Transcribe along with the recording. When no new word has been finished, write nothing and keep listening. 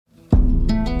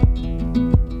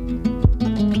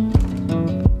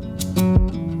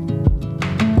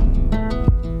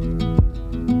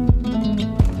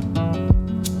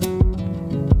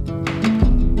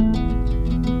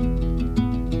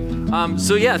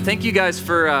Thank you guys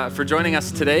for joining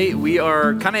us today. We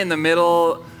are kind of in the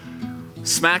middle,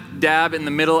 smack dab in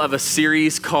the middle of a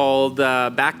series called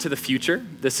Back to the Future.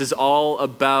 This is all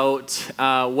about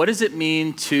what does it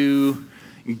mean to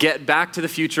get back to the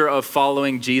future of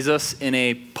following Jesus in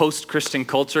a post-Christian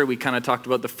culture. We kind of talked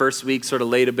about the first week, sort of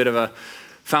laid a bit of a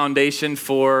foundation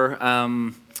for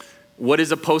what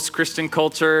is a post-Christian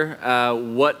culture,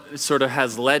 what sort of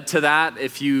has led to that.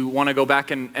 If you want to go back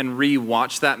and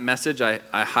re-watch that message, I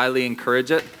highly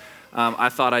encourage it. I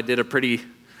thought I did a pretty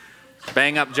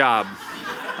bang-up job.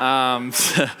 And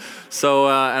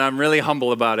I'm really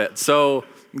humble about it. So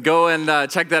go and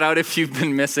check that out if you've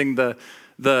been missing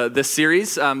the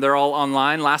series. They're all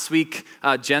online. Last week,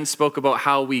 Jen spoke about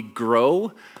how we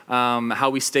grow, how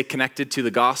we stay connected to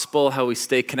the gospel, how we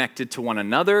stay connected to one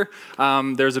another.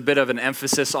 There's a bit of an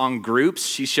emphasis on groups.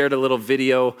 She shared a little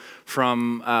video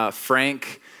from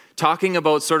Frank talking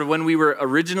about sort of when we were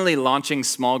originally launching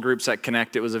small groups at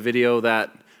Connect. It was a video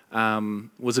that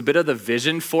was a bit of the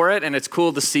vision for it, and it's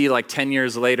cool to see like 10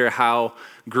 years later how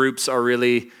groups are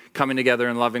really coming together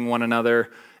and loving one another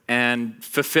and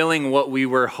fulfilling what we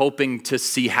were hoping to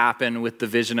see happen with the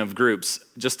vision of groups.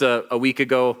 Just a week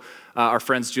ago, our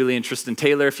friends Julie and Tristan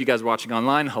Taylor, if you guys are watching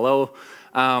online, hello.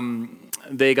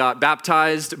 They got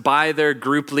baptized by their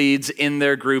group leads in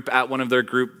their group at one of their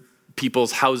group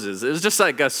people's houses. It was just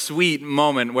like a sweet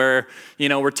moment where,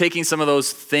 we're taking some of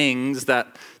those things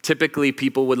that typically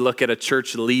people would look at a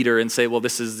church leader and say, well,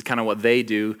 this is kind of what they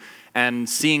do, and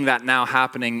seeing that now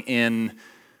happening in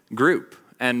group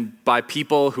and by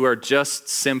people who are just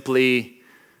simply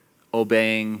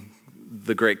obeying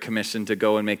the Great Commission to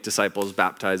go and make disciples,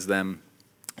 baptize them.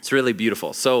 It's really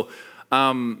beautiful. So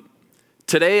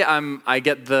today I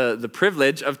get the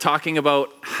privilege of talking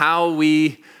about how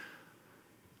we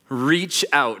reach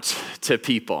out to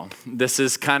people. This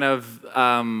is kind of,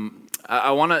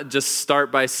 I want to just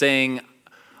start by saying,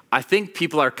 I think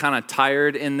people are kind of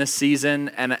tired in this season,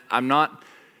 and I'm not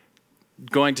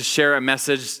going to share a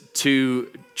message to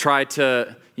try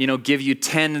to give you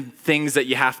 10 things that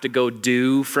you have to go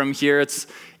do from here.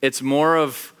 It's more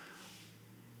of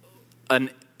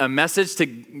a message to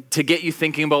get you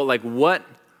thinking about like what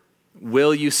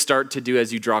will you start to do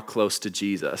as you draw close to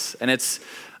Jesus. And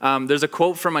there's a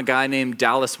quote from a guy named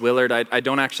Dallas Willard. I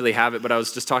don't actually have it, but I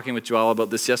was just talking with Joel about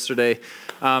this yesterday.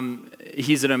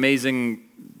 He's an amazing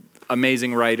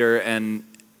writer, and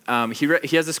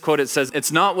he has this quote. It says,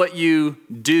 "It's not what you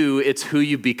do, it's who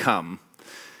you become."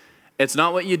 It's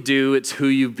not what you do, it's who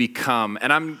you become.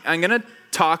 And I'm going to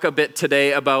talk a bit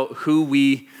today about who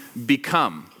we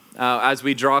become as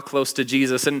we draw close to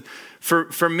Jesus. And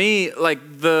for me,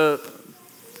 like the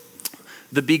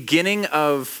beginning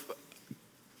of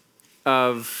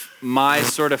my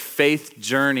sort of faith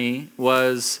journey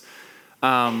was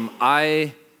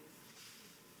I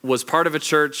was part of a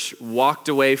church, walked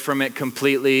away from it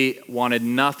completely, wanted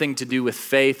nothing to do with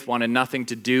faith, wanted nothing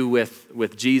to do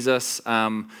with Jesus.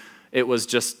 It was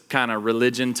just kind of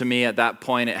religion to me at that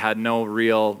point. It had no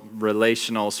real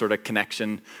relational sort of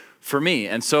connection for me.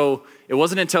 And so it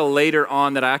wasn't until later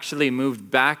on that I actually moved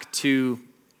back to,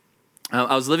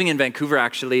 I was living in Vancouver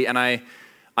actually, and I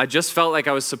just felt like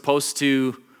I was supposed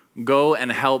to go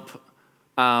and help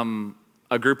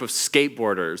a group of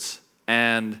skateboarders.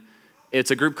 And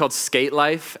it's a group called Skate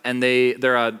Life, and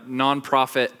they're a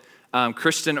nonprofit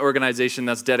Christian organization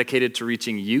that's dedicated to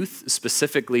reaching youth,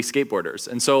 specifically skateboarders.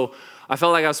 And so I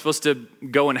felt like I was supposed to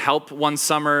go and help one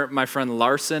summer. My friend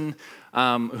Larson,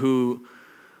 who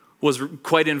was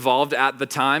quite involved at the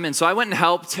time. And so I went and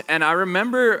helped, and I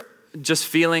remember just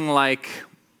feeling like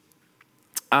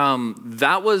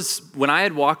that was, when I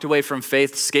had walked away from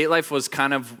faith, Skate Life was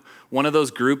kind of one of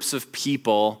those groups of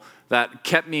people that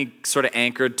kept me sort of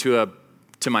anchored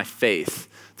to my faith,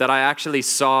 that I actually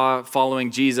saw following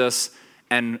Jesus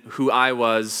and who I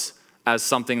was as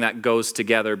something that goes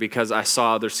together, because I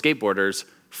saw other skateboarders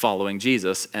following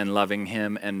Jesus and loving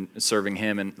him and serving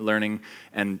him and learning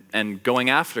and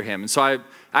going after him. And so I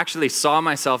actually saw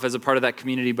myself as a part of that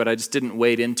community, but I just didn't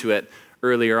wade into it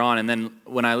earlier on. And then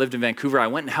when I lived in Vancouver, I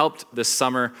went and helped this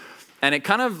summer, and it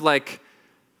kind of like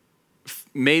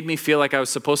made me feel like I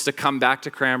was supposed to come back to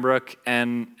Cranbrook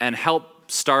and help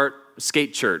start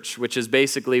Skate Church, which is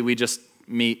basically we just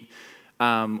meet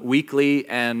weekly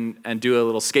and do a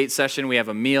little skate session. We have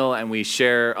a meal and we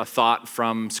share a thought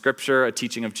from Scripture, a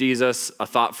teaching of Jesus, a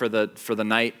thought for the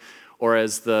night, or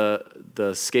as the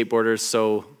skateboarders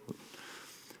so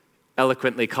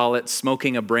eloquently call it,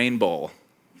 smoking a brain bowl.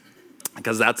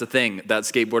 Because that's a thing that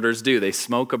skateboarders do. They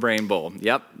smoke a brain bowl.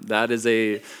 Yep, that is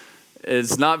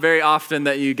It's not very often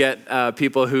that you get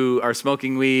people who are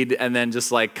smoking weed and then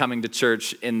just like coming to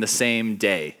church in the same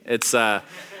day.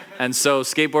 And so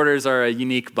skateboarders are a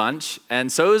unique bunch.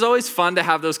 And so it was always fun to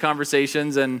have those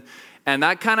conversations. And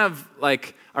that kind of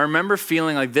like, I remember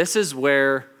feeling like this is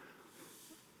where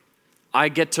I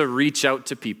get to reach out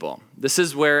to people. This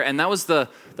is where, and that was the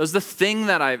thing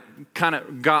that I kind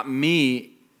of got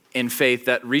me in faith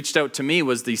that reached out to me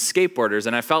was these skateboarders.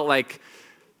 And I felt like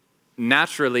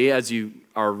naturally, as you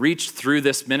are reached through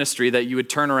this ministry, that you would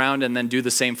turn around and then do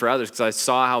the same for others, because I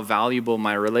saw how valuable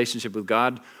my relationship with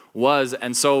God was.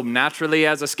 And so naturally,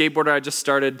 as a skateboarder, I just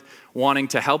started wanting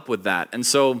to help with that. And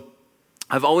so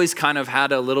I've always kind of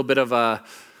had a little bit of a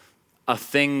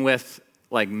thing with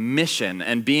like mission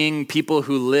and being people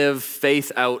who live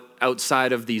faith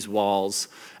outside of these walls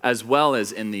as well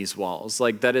as in these walls.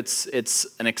 Like that it's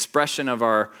an expression of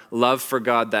our love for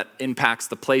God that impacts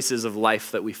the places of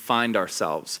life that we find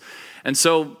ourselves. And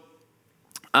so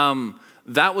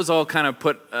that was all kind of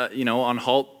put on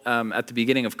halt at the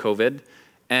beginning of COVID.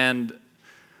 And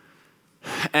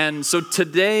so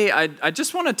today I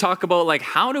just want to talk about like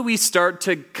how do we start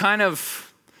to kind of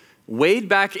wade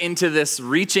back into this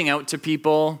reaching out to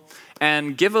people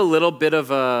and give a little bit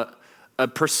of a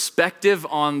perspective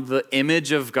on the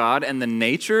image of God and the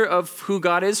nature of who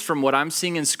God is from what I'm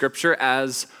seeing in Scripture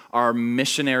as our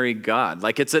missionary God.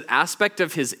 Like it's an aspect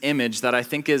of his image that I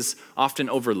think is often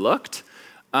overlooked,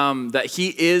 that he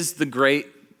is the great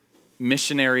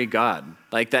missionary God,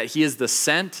 like that he is the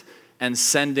sent and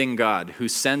sending God who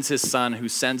sends his Son, who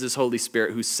sends his Holy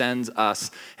Spirit, who sends us,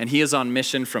 and he is on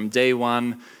mission from day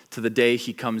one to the day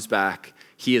he comes back.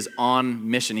 He is on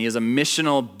mission. He is a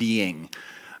missional being.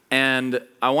 And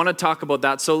I want to talk about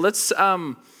that. So let's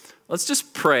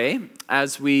just pray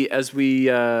as we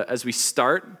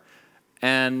start,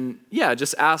 and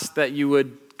just ask that you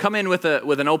would come in with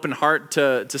an open heart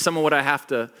to some of what I have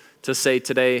to say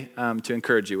today to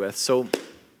encourage you with. So,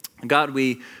 God,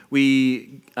 we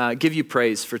give you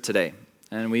praise for today,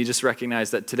 and we just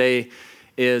recognize that today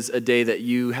is a day that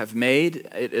you have made.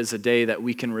 It is a day that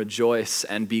we can rejoice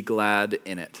and be glad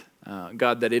in it.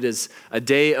 God, that it is a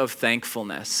day of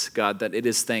thankfulness. God, that it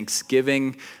is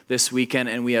Thanksgiving this weekend,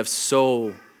 and we have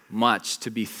so much to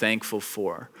be thankful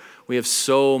for. We have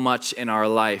so much in our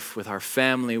life, with our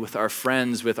family, with our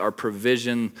friends, with our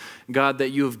provision, God, that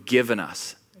you have given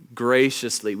us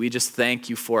graciously. We just thank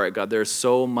you for it, God. There's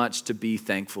so much to be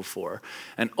thankful for.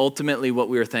 And ultimately, what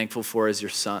we are thankful for is your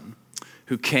Son,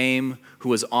 who came, who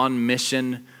was on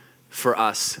mission for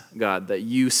us, God, that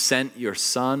you sent your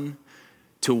Son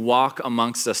to walk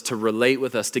amongst us, to relate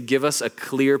with us, to give us a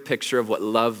clear picture of what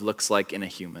love looks like in a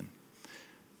human,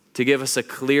 to give us a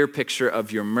clear picture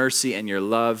of your mercy and your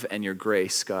love and your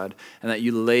grace, God, and that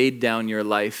you laid down your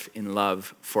life in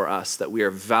love for us, that we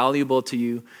are valuable to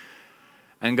you.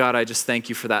 And God, I just thank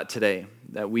you for that today,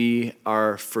 that we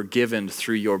are forgiven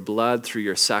through your blood, through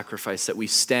your sacrifice, that we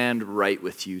stand right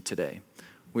with you today.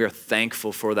 We are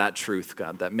thankful for that truth,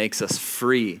 God, that makes us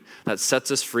free, that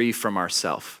sets us free from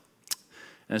ourselves.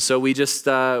 And so we just,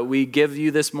 we give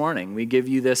you this morning, we give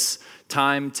you this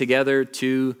time together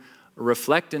to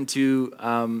reflect and to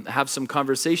have some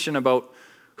conversation about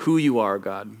who you are,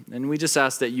 God. And we just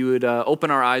ask that you would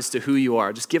open our eyes to who you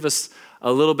are. Just give us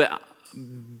a little bit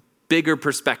bigger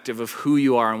perspective of who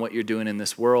you are and what you're doing in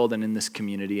this world and in this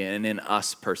community and in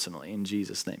us personally. In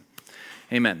Jesus' name,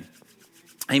 amen.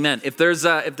 Amen. If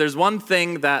there's one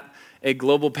thing that a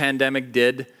global pandemic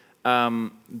did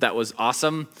that was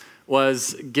awesome,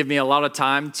 was give me a lot of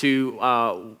time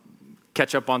to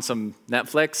catch up on some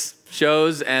Netflix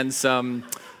shows and some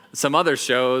other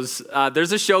shows.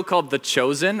 There's a show called The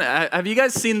Chosen. Have you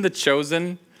guys seen The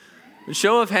Chosen?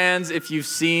 Show of hands if you've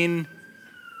seen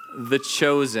The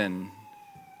Chosen.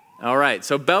 All right,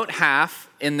 so about half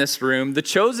in this room. The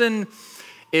Chosen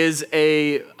is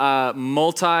a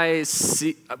multi-season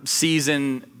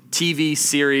TV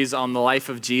series on the life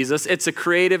of Jesus. It's a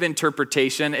creative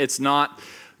interpretation. It's not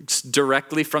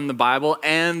directly from the Bible,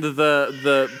 and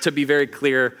to be very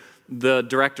clear, the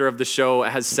director of the show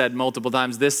has said multiple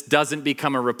times, this doesn't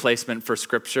become a replacement for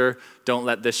Scripture. Don't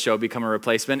let this show become a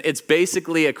replacement. It's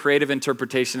basically a creative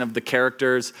interpretation of the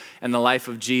characters and the life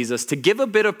of Jesus to give a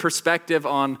bit of perspective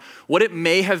on what it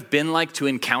may have been like to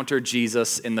encounter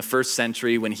Jesus in the first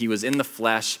century when he was in the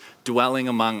flesh, dwelling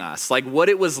among us. Like what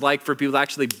it was like for people to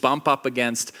actually bump up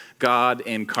against God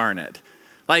incarnate.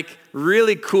 Like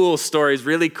really cool stories,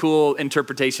 really cool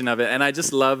interpretation of it. And I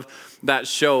just love that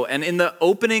show. And in the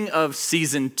opening of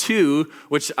season 2,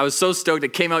 which I was so stoked,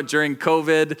 it came out during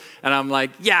COVID. And I'm like,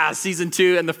 yeah, season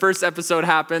 2. And the first episode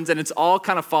happens. And it's all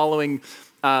kind of following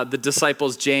the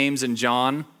disciples, James and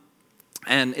John.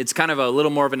 And it's kind of a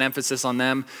little more of an emphasis on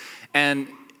them. And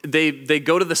they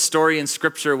go to the story in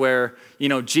Scripture where,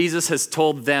 Jesus has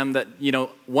told them that,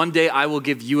 one day I will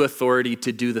give you authority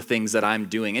to do the things that I'm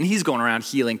doing. And he's going around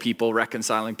healing people,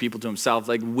 reconciling people to himself,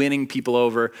 like winning people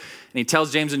over. And he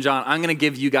tells James and John, I'm going to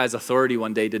give you guys authority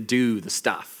one day to do the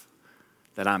stuff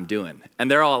that I'm doing. And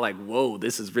they're all like, whoa,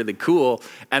 this is really cool.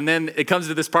 And then it comes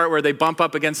to this part where they bump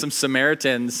up against some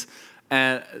Samaritans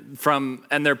and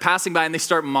they're passing by and they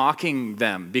start mocking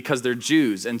them because they're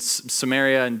Jews. And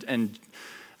Samaria and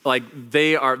like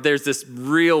there's this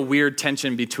real weird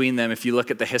tension between them. If you look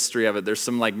at the history of it, there's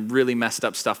some like really messed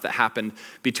up stuff that happened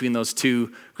between those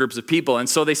two groups of people. And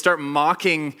so they start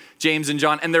mocking James and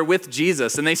John, and they're with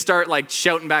Jesus, and they start like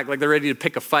shouting back like they're ready to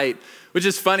pick a fight, which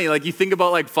is funny. Like you think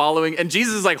about like following, and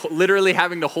Jesus is like literally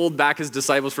having to hold back his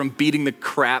disciples from beating the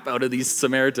crap out of these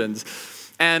Samaritans.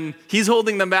 And he's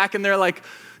holding them back, and they're like,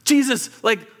 Jesus,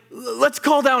 like, let's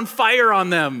call down fire on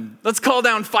them. Let's call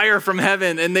down fire from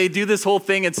heaven. And they do this whole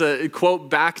thing. It's a quote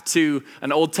back to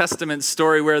an Old Testament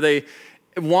story where they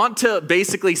want to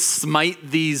basically smite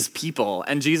these people.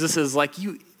 And Jesus is like,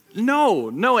 no.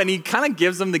 And he kind of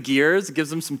gives them the gears, gives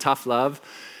them some tough love,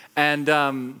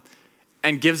 and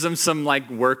gives them some like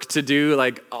work to do,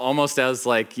 like almost as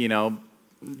like,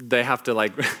 they have to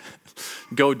like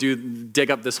go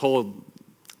dig up this whole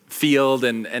field,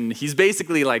 and he's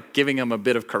basically like giving them a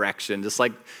bit of correction, just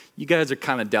like, you guys are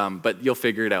kind of dumb, but you'll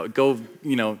figure it out. Go,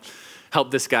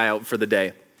 help this guy out for the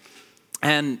day.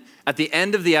 And at the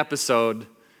end of the episode,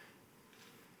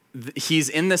 he's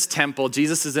in this temple,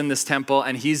 Jesus is in this temple,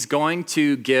 and he's going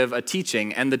to give a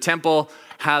teaching. And the temple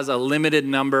has a limited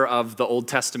number of the Old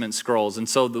Testament scrolls. And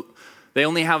so they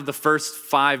only have the first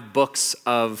 5 books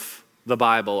of the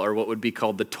Bible, or what would be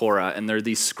called the Torah, and they're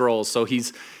these scrolls. So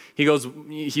he's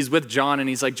with John, and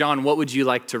he's like, John, what would you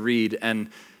like to read? And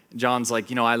John's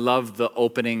like, I love the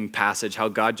opening passage, how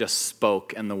God just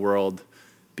spoke and the world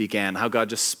began, how God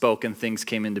just spoke and things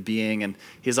came into being. And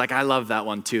he's like, I love that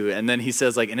one too. And then he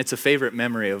says like, and it's a favorite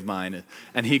memory of mine.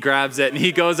 And he grabs it and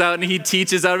he goes out and he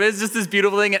teaches out of it. It's just this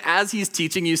beautiful thing. And as he's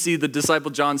teaching, you see the disciple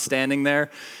John standing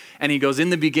there, and he goes, in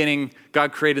the beginning,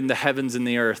 God created the heavens and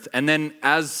the earth. And then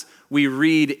as we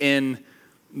read in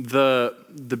the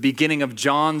beginning of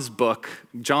John's book,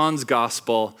 John's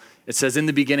gospel, it says, in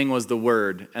the beginning was the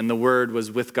Word, and the Word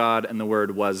was with God, and the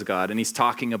Word was God. And he's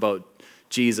talking about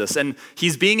Jesus. And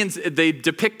they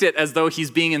depict it as though he's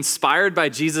being inspired by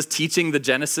Jesus teaching the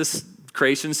Genesis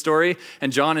creation story.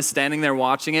 And John is standing there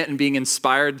watching it and being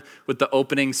inspired with the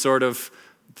opening sort of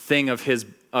thing of his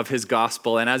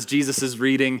gospel. And as Jesus is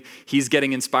reading, he's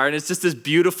getting inspired. It's just this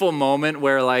beautiful moment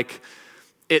where like,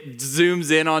 it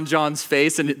zooms in on John's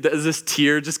face, and this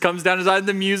tear just comes down his eye, and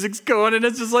the music's going, and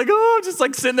it's just like, just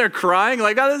like sitting there crying,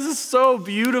 like, oh, this is so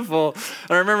beautiful.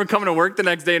 And I remember coming to work the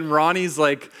next day, and Ronnie's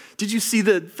like, did you see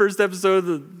the first episode of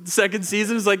the second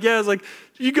season? It's like, yeah. It's like,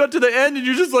 you got to the end, and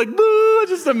you're just like, boo,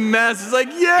 just a mess. It's like,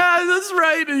 yeah, that's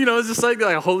right. And, it's just like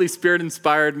a Holy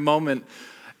Spirit-inspired moment.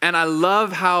 And I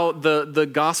love how the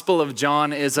Gospel of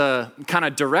John is a kind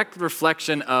of direct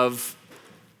reflection of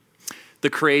the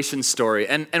creation story.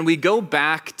 And we go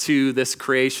back to this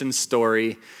creation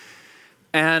story,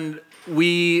 and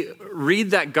we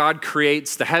read that God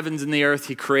creates the heavens and the earth.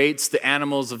 He creates the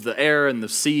animals of the air and the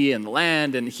sea and the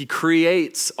land, and he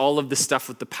creates all of this stuff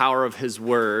with the power of his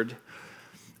word.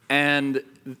 And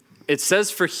it says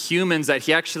for humans that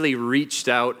he actually reached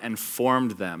out and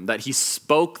formed them, that he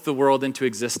spoke the world into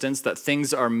existence, that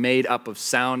things are made up of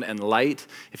sound and light.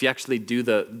 If you actually do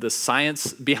the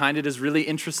science behind it is really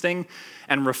interesting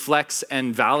and reflects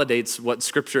and validates what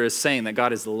Scripture is saying, that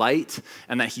God is light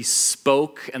and that he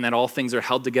spoke and that all things are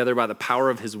held together by the power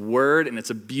of his word. And it's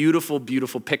a beautiful,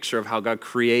 beautiful picture of how God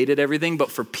created everything. But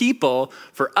for people,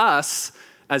 for us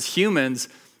as humans,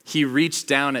 he reached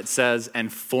down, it says,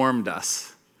 and formed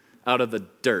us out of the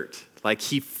dirt. Like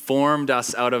he formed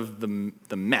us out of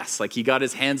the mess. Like he got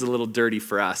his hands a little dirty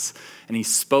for us, and he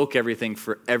spoke everything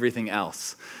for everything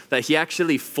else. That he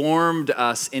actually formed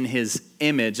us in his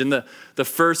image. In the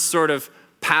first sort of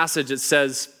passage, it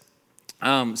says,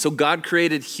 so God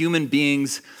created human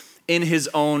beings in his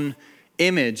own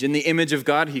image. In the image of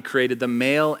God, he created them,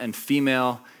 male and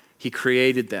female, he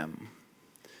created them.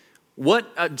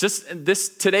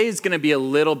 Today is going to be a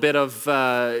little bit of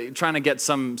trying to get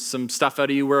some stuff out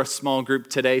of you. We're a small group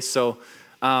today, so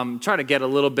try to get a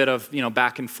little bit of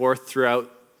back and forth throughout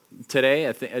today.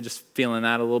 I think I'm just feeling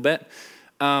that a little bit.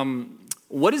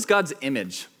 What is God's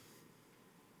image?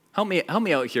 Help me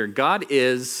out here. God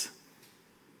is,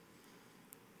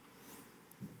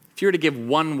 if you were to give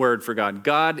one word for God,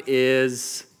 God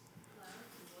is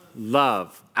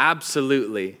love.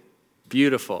 Absolutely.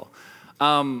 Beautiful.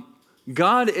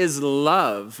 God is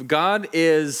love. God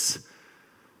is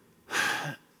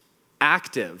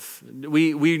active.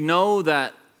 We know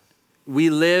that we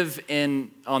live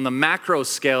on the macro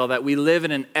scale, that we live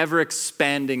in an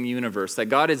ever-expanding universe, that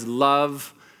God is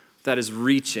love that is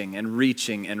reaching and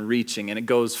reaching and reaching, and it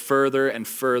goes further and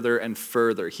further and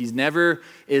further. He never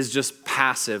is just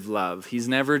passive love. He's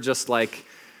never just like,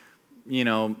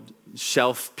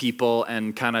 shelf people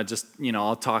and kind of just,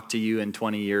 I'll talk to you in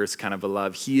 20 years kind of a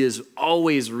love. He is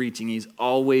always reaching. He's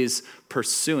always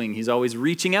pursuing. He's always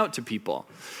reaching out to people.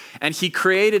 And he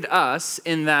created us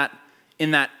in that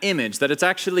image, that it's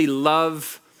actually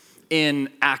love in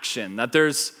action, that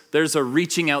there's a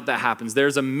reaching out that happens.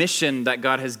 There's a mission that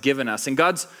God has given us. And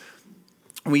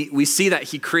we see that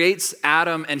he creates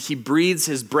Adam and he breathes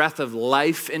his breath of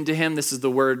life into him. This is the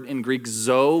word in Greek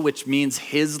zoe, which means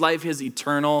his life, his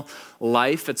eternal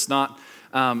life. It's not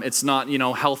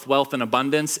health, wealth, and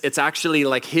abundance. It's actually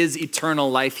like his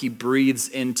eternal life he breathes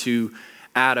into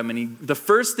Adam. And the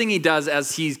first thing he does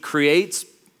as he creates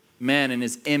man in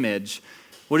his image,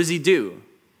 what does he do?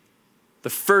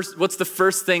 What's the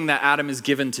first thing that Adam is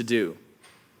given to do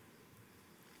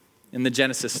in the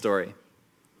Genesis story?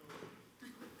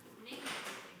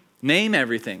 Name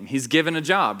everything. He's given a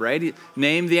job, right?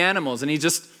 Name the animals, and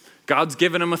God's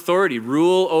given him authority,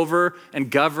 rule over and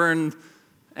govern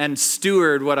and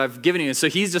steward what I've given you. So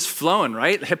he's just flowing,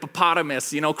 right?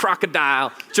 Hippopotamus,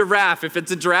 crocodile, giraffe. If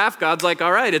it's a giraffe, God's like,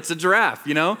 all right, it's a giraffe,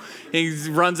 He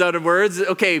runs out of words.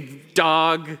 Okay,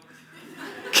 dog,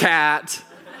 cat.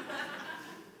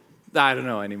 I don't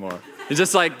know anymore. It's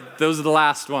just like, those are the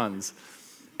last ones.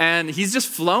 And he's just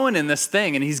flowing in this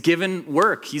thing, and he's given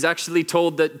work. He's actually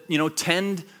told that,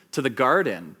 tend to the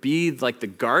garden. Be like the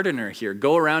gardener here.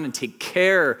 Go around and take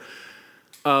care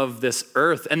of this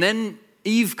earth. And then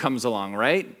Eve comes along,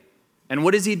 right? And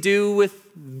what does he do with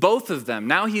both of them?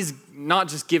 Now he's not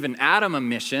just given Adam a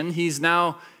mission. He's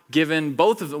now given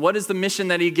both of them. What is the mission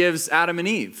that he gives Adam and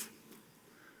Eve?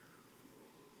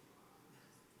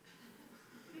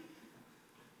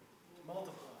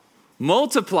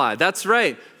 Multiply. That's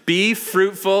right. Be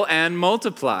fruitful and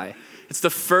multiply. It's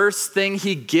the first thing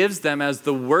he gives them as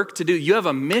the work to do. You have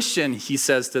a mission, he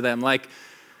says to them, like,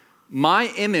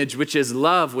 my image, which is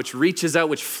love, which reaches out,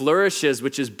 which flourishes,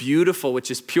 which is beautiful,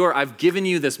 which is pure. I've given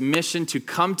you this mission to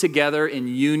come together in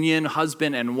union,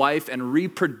 husband and wife, and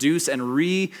reproduce and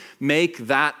remake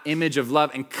that image of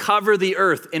love and cover the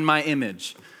earth in my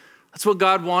image. That's what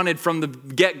God wanted from the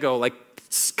get-go, like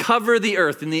cover the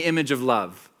earth in the image of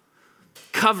love.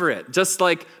 Cover it, just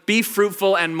like be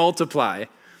fruitful and multiply.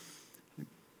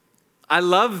 I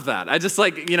love that. I just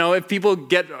like, if people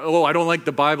get, I don't like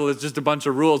the Bible, it's just a bunch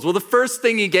of rules. Well, the first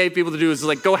thing he gave people to do is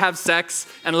like, go have sex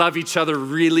and love each other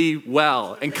really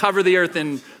well and cover the earth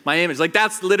in my image. Like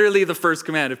that's literally the first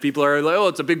command. If people are like,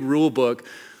 it's a big rule book.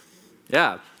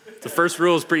 Yeah, the first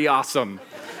rule is pretty awesome.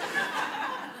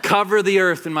 Cover the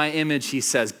earth in my image, he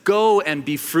says. Go and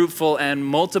be fruitful and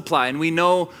multiply. And we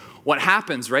know what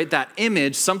happens, right? That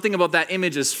image, something about that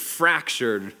image is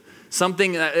fractured.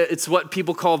 It's what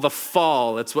people call the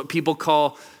fall. It's what people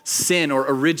call sin or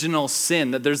original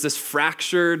sin, that there's this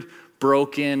fractured,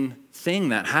 broken thing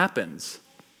that happens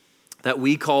that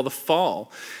we call the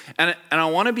fall. And I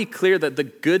want to be clear that the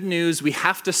good news, we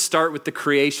have to start with the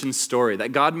creation story,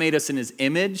 that God made us in his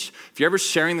image. If you're ever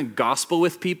sharing the gospel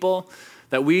with people,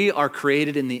 that we are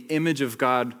created in the image of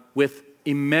God with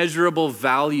immeasurable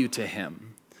value to him.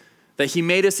 That he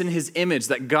made us in his image,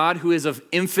 that God, who is of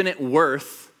infinite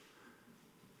worth,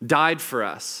 died for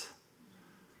us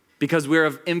because we're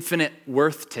of infinite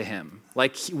worth to him.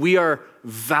 Like we are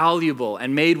valuable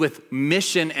and made with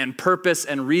mission and purpose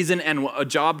and reason and a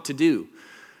job to do.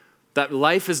 That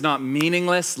life is not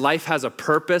meaningless, life has a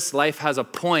purpose, life has a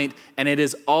point, and it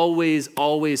is always,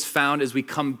 always found as we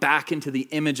come back into the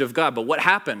image of God. But what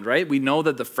happened, right? We know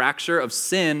that the fracture of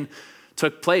sin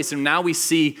took place. And now we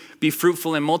see, be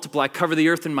fruitful and multiply, cover the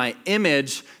earth in my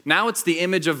image. Now it's the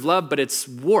image of love, but it's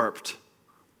warped.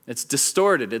 It's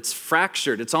distorted. It's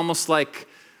fractured. It's almost like,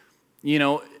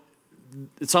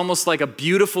 it's almost like a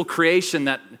beautiful creation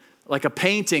like a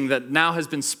painting that now has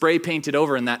been spray painted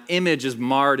over, and that image is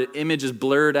marred, image is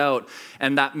blurred out,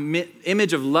 and that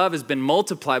image of love has been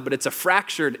multiplied, but it's a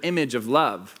fractured image of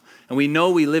love. And we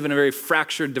know we live in a very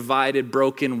fractured, divided,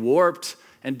 broken, warped,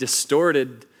 and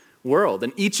distorted world.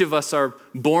 And each of us are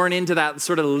born into that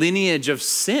sort of lineage of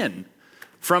sin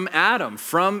from Adam,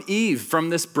 from Eve,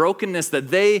 from this brokenness that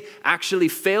they actually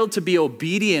failed to be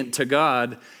obedient to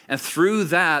God. And through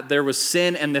that, there was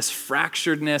sin and this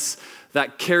fracturedness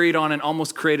that carried on and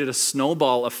almost created a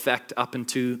snowball effect up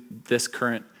into this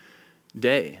current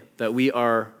day, that we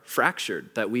are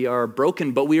fractured, that we are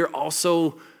broken, but we are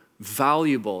also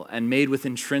valuable and made with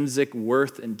intrinsic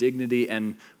worth and dignity,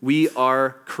 and we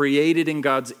are created in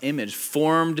God's image,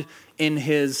 formed in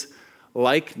his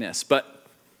likeness. But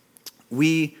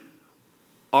we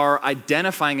are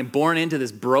identifying and born into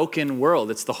this broken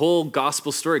world. It's the whole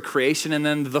gospel story, creation and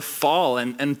then the fall.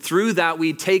 And through that,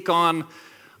 we take on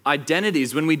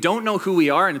identities when we don't know who we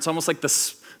are, and it's almost like the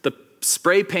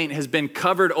spray paint has been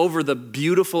covered over the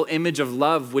beautiful image of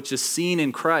love, which is seen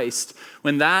in Christ.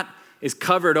 When that is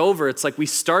covered over, it's like we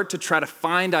start to try to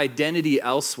find identity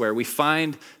elsewhere. We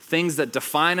find things that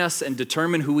define us and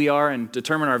determine who we are and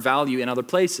determine our value in other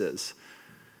places.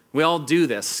 We all do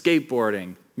this: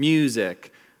 skateboarding,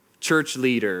 music, church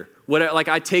leader, whatever. Like,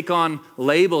 I take on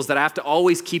labels that I have to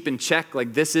always keep in check.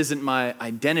 Like, this isn't my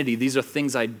identity. These are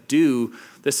things I do.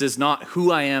 This is not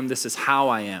who I am. This is how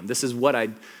I am. This is what I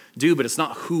do, but it's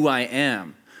not who I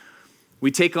am. We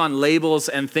take on labels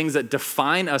and things that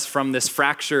define us from this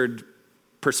fractured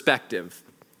perspective.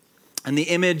 And the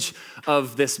image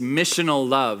of this missional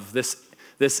love,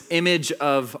 this image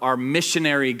of our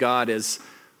missionary God is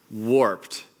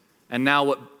warped. And now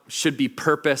what should be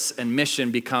purpose and mission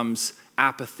becomes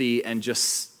apathy and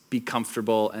just be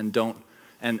comfortable and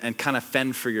and kind of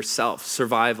fend for yourself,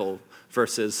 survival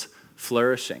versus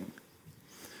flourishing.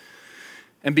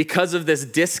 And because of this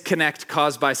disconnect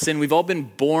caused by sin, we've all been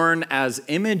born as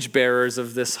image bearers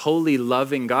of this holy,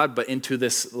 loving God, but into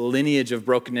this lineage of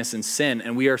brokenness and sin.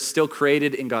 And we are still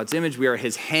created in God's image. We are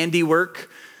his handiwork,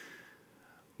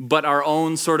 but our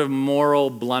own sort of moral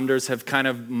blunders have kind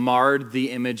of marred the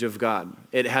image of God.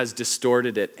 It has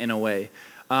distorted it in a way.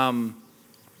 And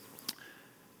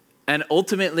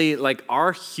ultimately, like,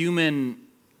 our human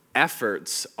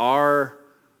efforts are,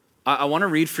 I want to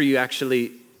read for you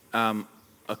actually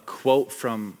a quote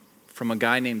from a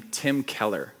guy named Tim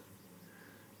Keller.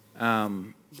 I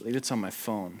believe it's on my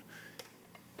phone.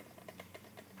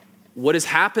 What has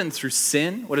happened through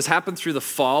sin, what has happened through the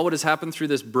fall, what has happened through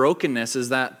this brokenness is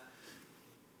that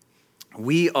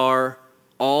we are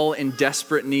all in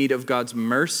desperate need of God's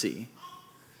mercy.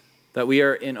 That we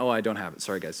are in, I don't have it.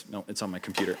 Sorry, guys. No, it's on my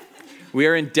computer. We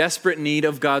are in desperate need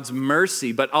of God's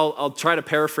mercy, but I'll try to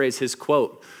paraphrase his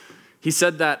quote. He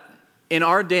said that in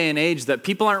our day and age, that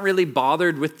people aren't really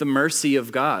bothered with the mercy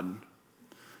of God.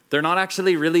 They're not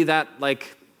actually really that,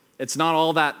 it's not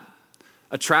all that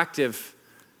attractive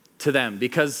to them,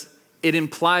 because it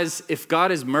implies if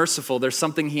God is merciful, there's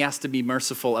something he has to be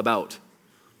merciful about.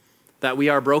 That we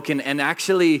are broken and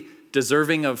actually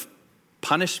deserving of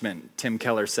punishment, Tim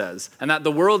Keller says. And that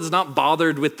the world is not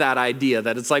bothered with that idea,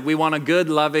 that it's like we want a good,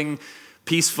 loving,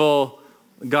 peaceful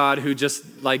God who just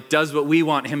does what we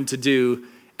want him to do.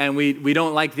 And we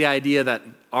don't like the idea that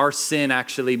our sin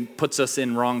actually puts us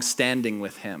in wrong standing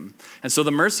with him. And so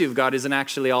the mercy of God isn't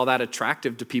actually all that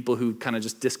attractive to people who kind of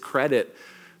just discredit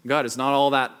God. It's not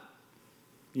all that,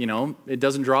 it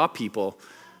doesn't draw people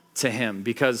to him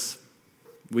because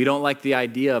we don't like the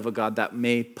idea of a God that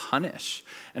may punish.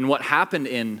 And what happened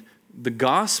in the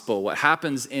gospel, what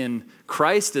happens in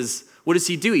Christ is, what does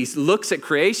he do? He looks at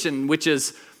creation, which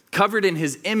is covered in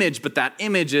his image, but that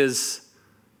image is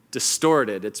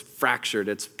distorted, it's fractured,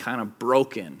 it's kind of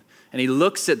broken. And he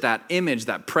looks at that image,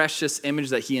 that precious image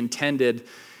that he intended,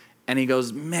 and he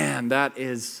goes, man, that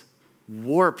is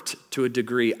warped to a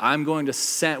degree. I'm going to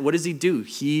send. What does he do?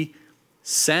 He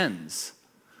sends.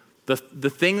 The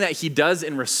thing that he does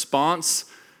in response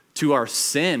to our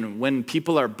sin, when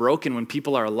people are broken, when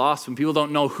people are lost, when people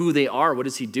don't know who they are, what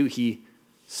does he do? He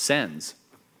sends.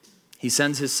 He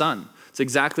sends his son. It's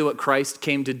exactly what Christ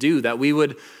came to do, that we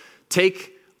would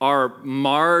take our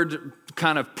marred,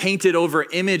 kind of painted over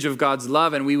image of God's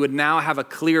love, and we would now have a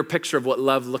clear picture of what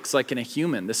love looks like in a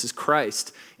human. This is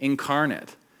Christ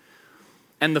incarnate.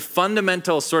 And the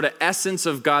fundamental sort of essence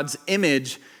of God's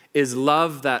image is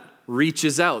love that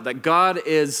reaches out, that God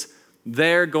is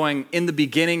there going, in the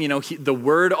beginning, the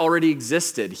Word already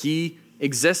existed. He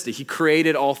existed. He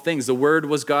created all things. The Word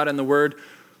was God, and the Word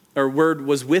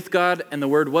was with God, and the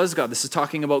Word was God. This is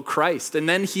talking about Christ. And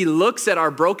then he looks at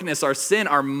our brokenness, our sin,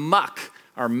 our muck,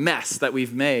 our mess that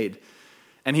we've made.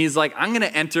 And he's like, I'm going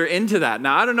to enter into that.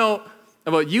 Now, I don't know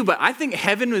about you, but I think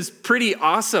heaven was pretty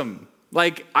awesome.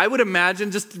 I would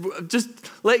imagine, just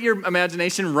let your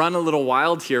imagination run a little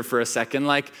wild here for a second.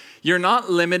 You're not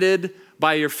limited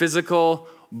by your physical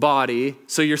body,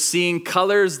 so you're seeing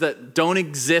colors that don't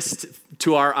exist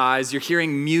to our eyes. You're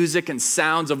hearing music and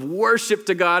sounds of worship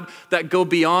to God that go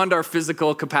beyond our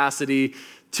physical capacity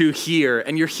to hear.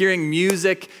 And you're hearing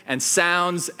music and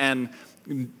sounds and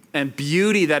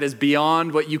beauty that is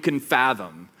beyond what you can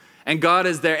fathom. And God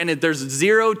is there, and there's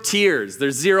zero tears,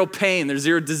 there's zero pain, there's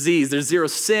zero disease, there's zero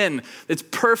sin. It's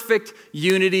perfect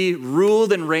unity,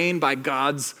 ruled and reigned by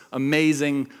God's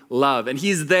amazing love. And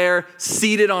he's there,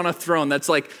 seated on a throne that's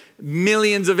like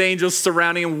millions of angels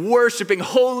surrounding him, worshiping,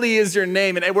 holy is your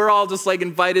name. And we're all just like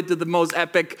invited to the most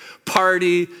epic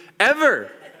party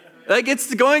ever. Like,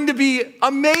 it's going to be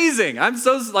amazing. I'm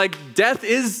so, like, death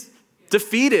is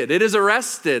defeated. It is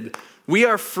arrested. We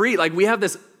are free. Like, we have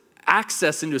this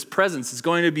access into his presence. It's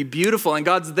going to be beautiful. And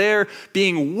God's there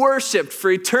being worshiped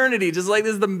for eternity. Just like,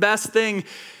 this is the best thing.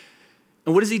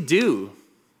 And what does he do?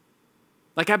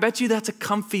 Like, I bet you that's a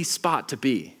comfy spot to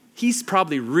be. He's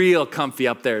probably real comfy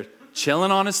up there,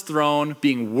 chilling on his throne,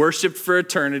 being worshiped for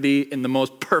eternity in the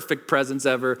most perfect presence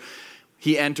ever.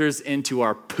 He enters into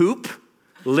our poop,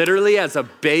 literally as a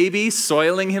baby,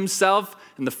 soiling himself.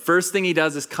 And the first thing he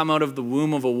does is come out of the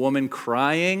womb of a woman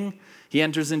crying. He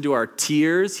enters into our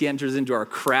tears. He enters into our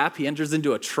crap. He enters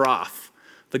into a trough.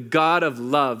 The God of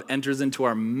love enters into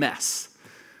our mess.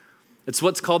 It's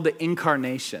what's called the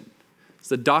incarnation. It's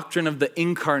the doctrine of the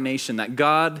incarnation, that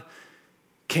God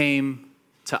came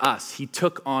to us. He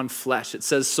took on flesh. It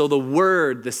says, so the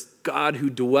Word, this God who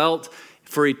dwelt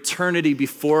for eternity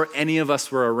before any of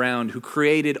us were around, who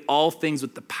created all things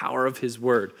with the power of his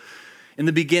word. In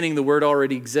the beginning, the Word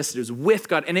already existed. It was with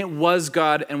God, and it was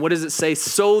God. And what does it say?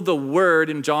 So the Word,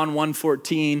 in John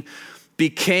 1:14,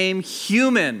 became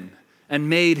human and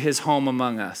made his home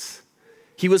among us.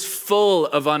 He was full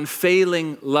of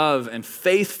unfailing love and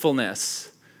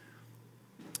faithfulness.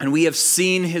 And we have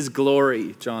seen his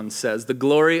glory, John says, the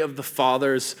glory of the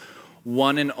Father's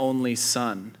one and only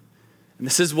Son. And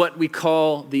this is what we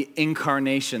call the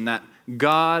incarnation, that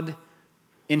God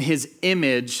in his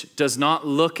image does not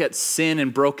look at sin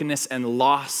and brokenness and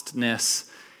lostness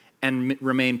and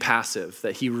remain passive,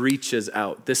 that he reaches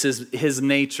out. This is his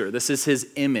nature. This is his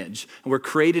image. And we're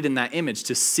created in that image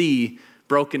to see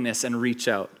brokenness and reach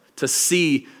out, to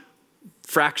see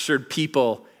fractured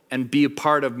people and be a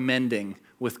part of mending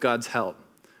with God's help.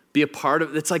 Be a part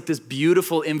of, it's like this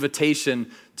beautiful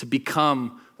invitation to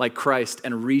become like Christ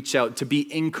and reach out, to be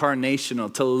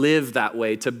incarnational, to live that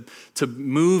way, to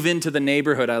move into the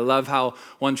neighborhood. I love how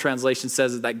one translation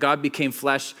says that God became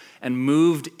flesh and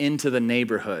moved into the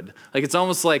neighborhood. Like, it's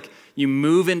almost like you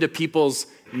move into people's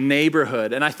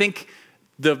neighborhood. And I think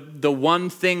the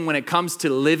one thing when it comes to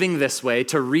living this way,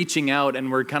 to reaching out,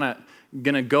 and we're kind of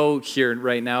going to go here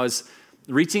right now, is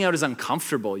reaching out is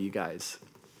uncomfortable, you guys.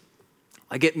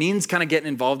 Like, it means kind of getting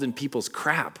involved in people's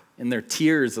crap, in their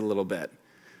tears a little bit.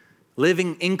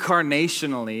 Living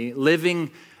incarnationally,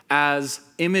 living as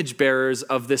image bearers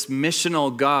of this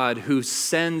missional God who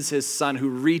sends his Son, who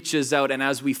reaches out, and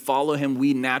as we follow him,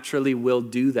 we naturally will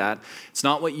do that. It's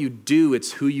not what you do,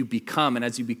 it's who you become. And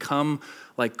as you become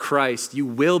like Christ, you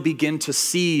will begin to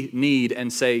see need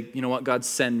and say, you know what, God,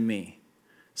 send me.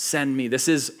 Send me. This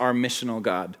is our missional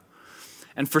God.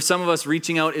 And for some of us,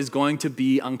 reaching out is going to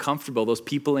be uncomfortable. Those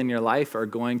people in your life are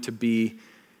going to be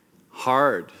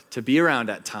hard to be around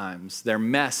at times. Their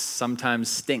mess sometimes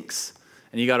stinks.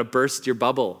 And you got to burst your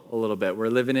bubble a little bit. We're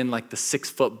living in like the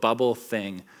 6-foot bubble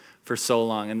thing for so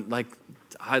long. And like,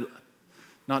 I'm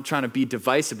not trying to be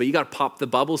divisive, but you got to pop the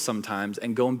bubble sometimes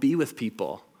and go and be with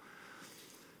people.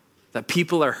 That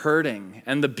people are hurting.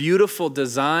 And the beautiful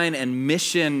design and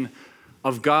mission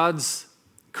of God's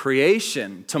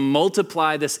creation to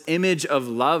multiply this image of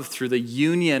love through the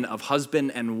union of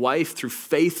husband and wife, through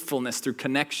faithfulness, through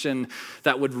connection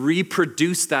that would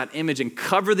reproduce that image and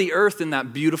cover the earth in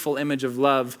that beautiful image of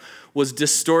love, was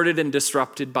distorted and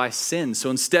disrupted by sin. So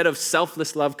instead of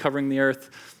selfless love covering the earth,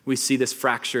 we see this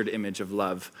fractured image of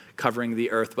love covering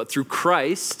the earth. But through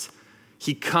Christ,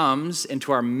 he comes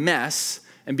into our mess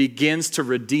and begins to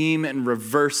redeem and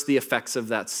reverse the effects of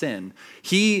that sin.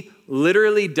 He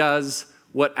literally does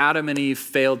what Adam and Eve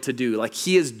failed to do. Like,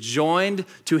 he is joined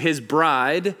to his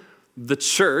bride, the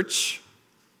church,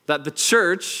 that the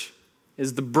church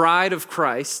is the bride of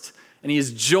Christ, and he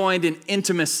is joined in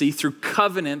intimacy through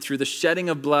covenant, through the shedding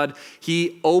of blood.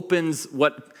 He opens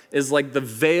what is like the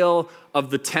veil of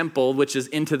the temple, which is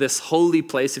into this holy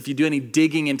place. If you do any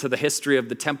digging into the history of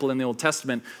the temple in the Old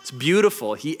Testament, it's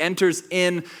beautiful. He enters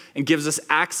in and gives us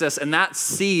access, and that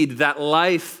seed, that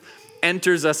life,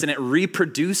 enters us and it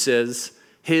reproduces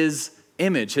his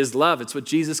image, his love. It's what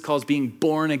Jesus calls being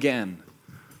born again.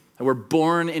 And we're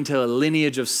born into a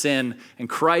lineage of sin, and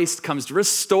Christ comes to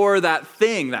restore that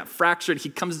thing, that fractured. He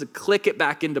comes to click it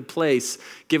back into place,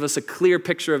 give us a clear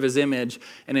picture of his image,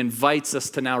 and invites us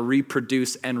to now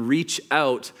reproduce and reach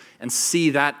out and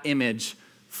see that image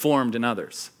formed in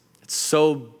others. It's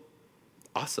so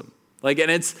awesome. And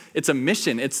it's a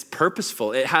mission. It's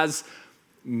purposeful. It has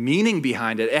meaning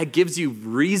behind it. It gives you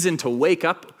reason to wake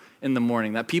up in the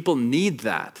morning, that people need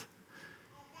that.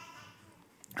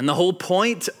 And the whole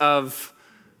point of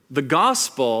the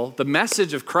gospel, the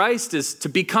message of Christ, is to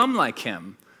become like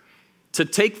him, to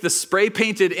take the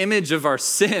spray-painted image of our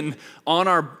sin on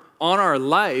our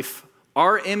life.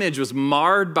 Our image was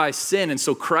marred by sin, and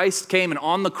so Christ came and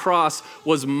on the cross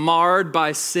was marred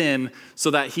by sin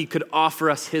so that he could offer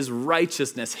us his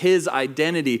righteousness, his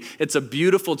identity. It's a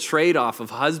beautiful trade-off of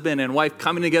husband and wife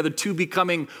coming together to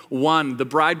becoming one. The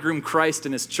bridegroom Christ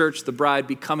and his church, the bride,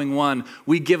 becoming one.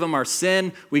 We give him our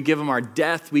sin, we give him our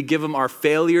death, we give him our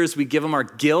failures, we give him our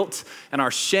guilt and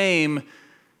our shame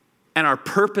and our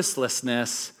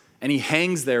purposelessness, and he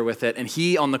hangs there with it, and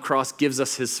he on the cross gives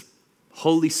us his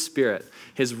Holy Spirit,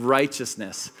 his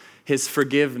righteousness, his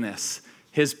forgiveness,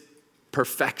 his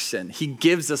perfection. He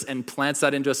gives us and plants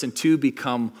that into us, and two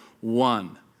become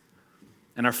one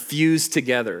and are fused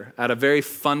together at a very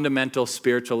fundamental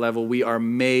spiritual level. We are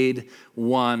made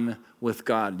one with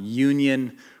God,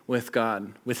 union with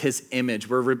God, with his image.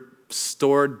 We're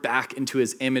restored back into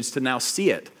his image to now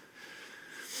see it.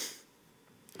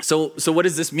 So what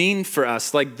does this mean for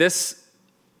us?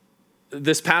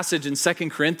 This passage in 2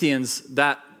 Corinthians,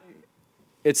 that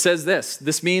it says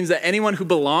this means that anyone who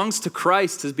belongs to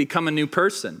Christ has become a new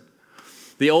person.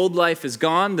 The old life is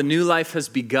gone, the new life has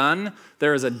begun.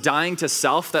 There is a dying to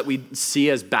self that we see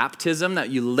as baptism, that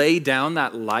you lay down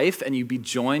that life and you be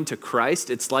joined to Christ.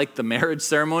 It's like the marriage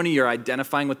ceremony. You're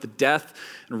identifying with the death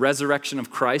and resurrection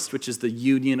of Christ, which is the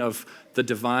union of the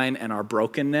divine and our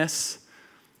brokenness.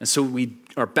 And so we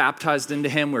are baptized into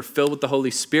him. We're filled with the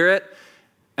Holy Spirit.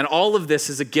 And all of this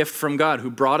is a gift from God who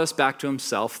brought us back to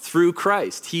himself through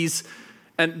Christ.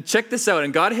 And check this out,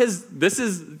 and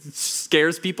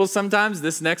scares people sometimes,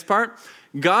 this next part.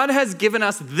 God has given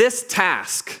us this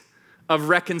task of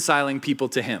reconciling people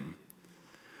to him.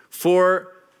 For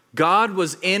God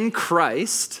was in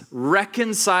Christ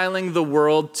reconciling the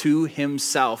world to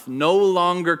himself, no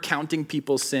longer counting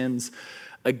people's sins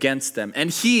against them.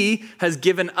 And he has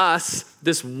given us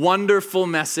this wonderful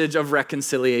message of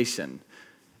reconciliation.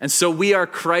 And so we are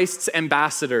Christ's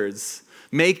ambassadors.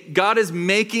 God is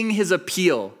making his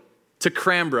appeal to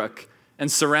Cranbrook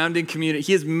and surrounding community.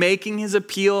 He is making his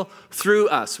appeal through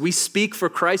us. We speak for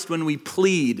Christ when we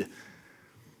plead,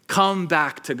 come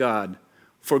back to God.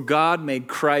 For God made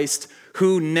Christ,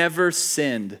 who never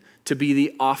sinned, to be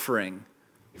the offering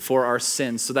for our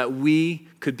sins so that we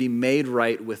could be made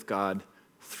right with God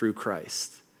through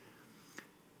Christ.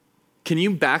 Can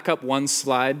you back up one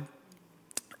slide?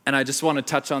 And I just want to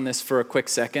touch on this for a quick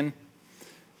second.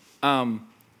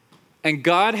 And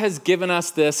God has given us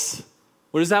this,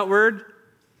 what is that word?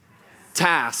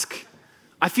 Task.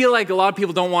 I feel like a lot of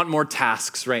people don't want more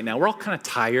tasks right now. We're all kind of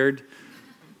tired.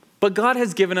 But God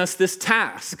has given us this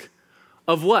task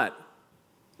of what?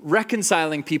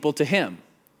 Reconciling people to him.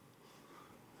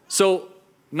 So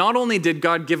not only did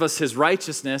God give us his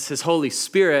righteousness, his Holy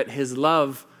Spirit, his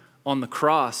love on the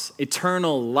cross,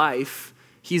 eternal life,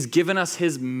 he's given us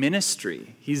his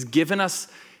ministry. He's given us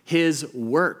his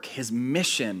work, his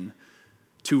mission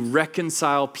to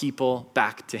reconcile people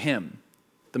back to him.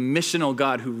 The missional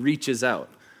God who reaches out.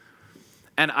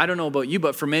 And I don't know about you,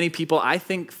 but for many people, I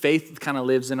think faith kind of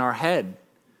lives in our head.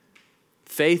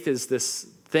 Faith is this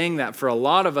thing that for a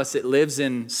lot of us, it lives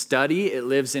in study, it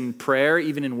lives in prayer,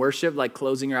 even in worship, like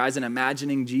closing your eyes and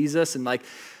imagining Jesus and like,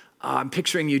 I'm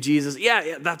picturing you, Jesus.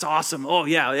 Yeah, that's awesome. Oh,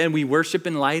 yeah. And we worship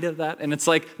in light of that. And it's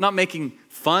like not making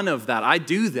fun of that. I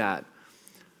do that.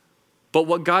 But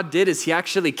what God did is he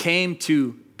actually came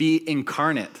to be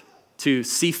incarnate, to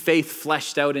see faith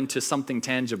fleshed out into something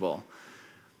tangible.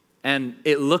 And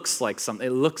it looks like something.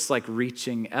 It looks like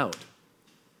reaching out.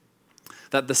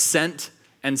 That the sent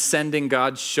and sending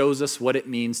God shows us what it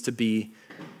means to be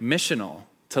missional,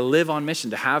 to live on mission,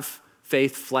 to have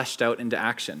faith fleshed out into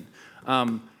action.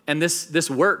 And this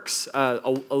works. A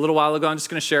little while ago, I'm just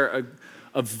going to share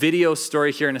a video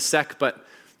story here in a sec, but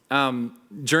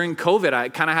during COVID, I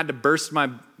kind of had to burst my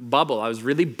bubble. I was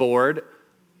really bored,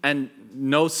 and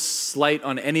no slight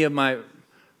on any of my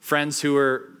friends who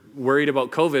were worried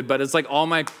about COVID, but it's like all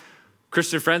my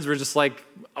Christian friends were just like,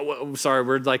 oh, sorry,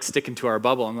 we're like sticking to our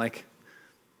bubble. I'm like,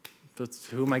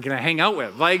 who am I going to hang out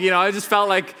with? Like, I just felt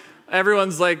like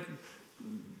everyone's like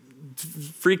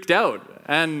freaked out.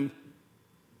 And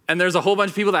there's a whole bunch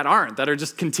of people that aren't, that are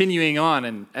just continuing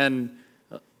on. And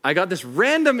I got this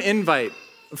random invite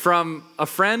from a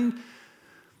friend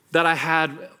that I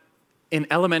had in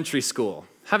elementary school.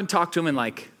 Haven't talked to him in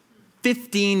like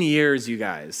 15 years, you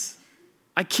guys.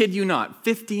 I kid you not,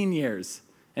 15 years.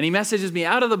 And he messages me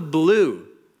out of the blue.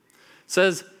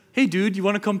 Says, hey dude, you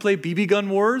want to come play BB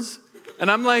Gun Wars? And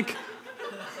I'm like,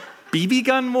 BB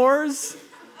Gun Wars?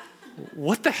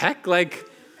 What the heck? Like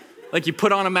you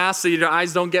put on a mask so your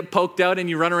eyes don't get poked out and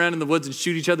you run around in the woods and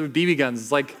shoot each other with BB guns.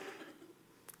 It's like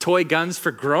toy guns for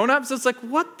grown-ups. It's like,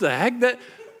 what the heck?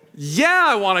 Yeah,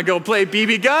 I want to go play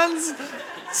BB guns.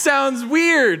 Sounds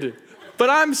weird.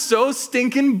 But I'm so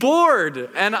stinking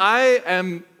bored. And I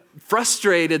am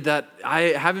frustrated that I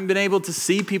haven't been able to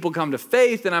see people come to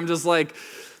faith. And I'm just like,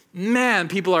 man,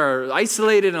 people are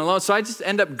isolated and alone. So I just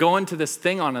end up going to this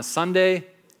thing on a Sunday.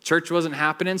 Church wasn't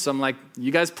happening, so I'm like,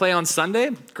 you guys play on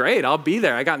Sunday? Great, I'll be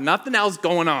there. I got nothing else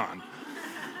going on.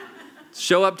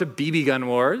 Show up to BB Gun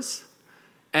Wars,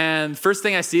 and first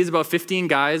thing I see is about 15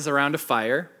 guys around a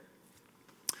fire,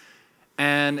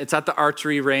 and it's at the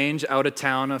archery range out of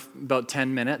town of about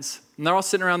 10 minutes, and they're all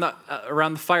sitting around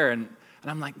the fire, and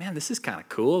I'm like, man, this is kind of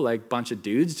cool, like bunch of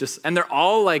dudes, and they're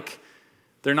all like,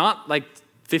 they're not like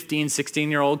 15,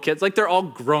 16-year-old kids, like they're all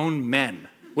grown men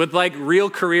with like real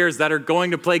careers that are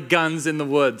going to play guns in the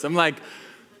woods. I'm like,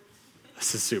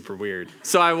 this is super weird.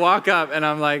 So I walk up and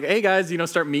I'm like, hey guys,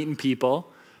 start meeting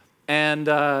people. And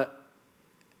I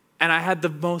had the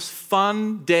most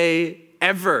fun day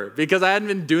ever because I hadn't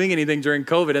been doing anything during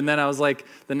COVID. And then I was like,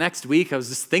 the next week, I was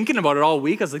just thinking about it all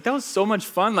week. I was like, that was so much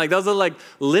fun. Like that was a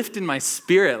lift in my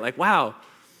spirit. Like, wow.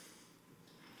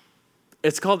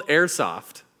 It's called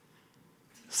Airsoft.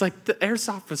 It's like the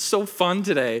Airsoft was so fun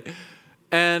today.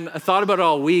 And I thought about it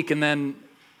all week, and then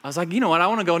I was like, you know what, I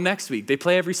want to go next week. They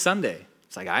play every Sunday.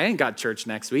 It's like, I ain't got church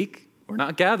next week. We're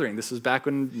not gathering. This was back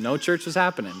when no church was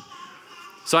happening.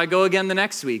 So I go again the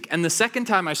next week. And the second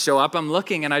time I show up, I'm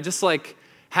looking, and I just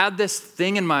had this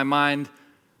thing in my mind,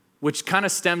 which kind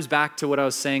of stems back to what I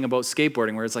was saying about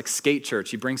skateboarding, where it's like skate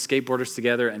church. You bring skateboarders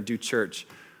together and do church.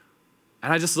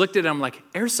 And I just looked at it, and I'm like,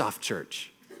 Airsoft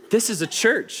church. This is a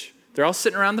church. They're all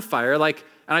sitting around the fire, and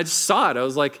I just saw it. I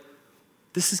was like,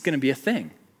 this is going to be a thing.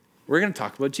 We're going to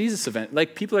talk about Jesus event.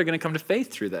 People are going to come to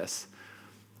faith through this.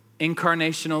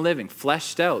 Incarnational living,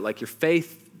 fleshed out, like your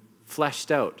faith fleshed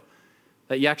out.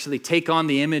 That you actually take on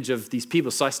the image of these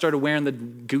people. So I started wearing the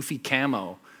goofy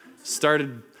camo.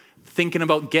 Started thinking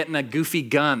about getting a goofy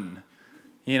gun.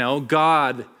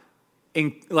 God,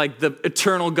 the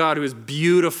eternal God who is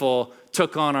beautiful,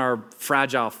 took on our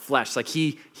fragile flesh.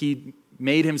 He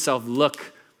made himself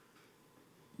look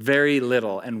very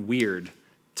little and weird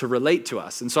to relate to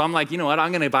us. And so I'm like, you know what? I'm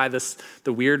going to buy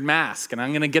the weird mask, and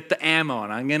I'm going to get the ammo,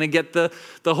 and I'm going to get the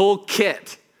whole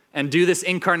kit and do this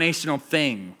incarnational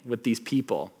thing with these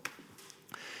people.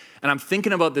 And I'm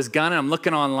thinking about this gun, and I'm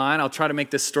looking online. I'll try to make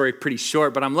this story pretty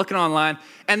short, but I'm looking online,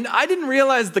 and I didn't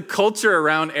realize the culture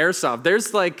around Airsoft.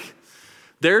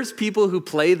 There's people who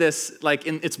play this,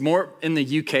 it's more in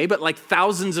the UK, but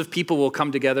thousands of people will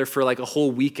come together for a whole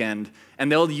weekend,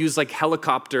 and they'll use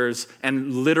helicopters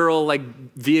and literal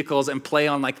vehicles and play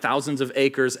on thousands of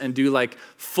acres and do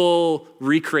full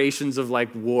recreations of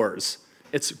wars.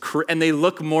 And they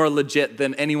look more legit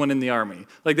than anyone in the army.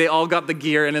 They all got the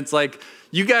gear, and it's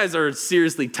you guys are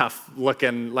seriously tough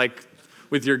looking,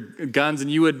 with your guns, and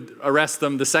you would arrest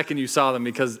them the second you saw them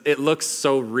because it looks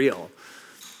so real.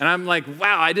 And I'm like,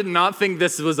 wow, I did not think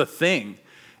this was a thing.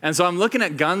 And so I'm looking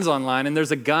at guns online, and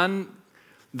there's a gun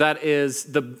that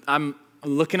I'm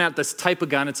looking at this type of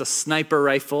gun. It's a sniper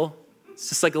rifle. It's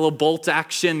just a little bolt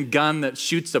action gun that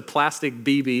shoots a plastic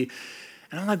BB.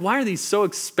 And I'm like, why are these so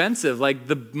expensive?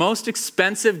 The most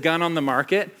expensive gun on the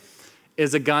market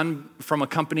is a gun from a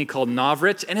company called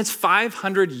Novritsch, and it's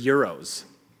 500 euros.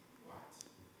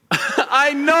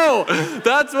 I know,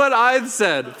 that's what I've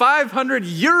said, 500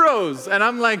 euros. And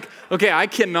I'm like, okay, I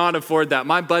cannot afford that.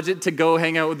 My budget to go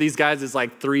hang out with these guys is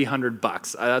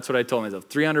 $300. That's what I told myself,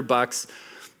 $300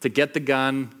 to get the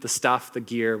gun, the stuff, the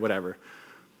gear, whatever.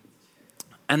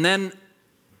 And then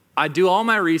I do all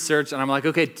my research, and I'm like,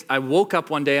 okay, I woke up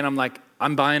one day, and I'm like,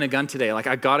 I'm buying a gun today.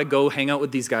 I got to go hang out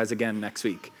with these guys again next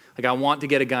week. I want to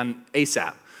get a gun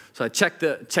ASAP. So I check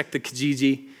the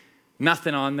Kijiji,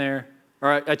 nothing on there.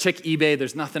 Or I check eBay,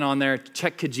 there's nothing on there.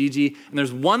 Check Kijiji, and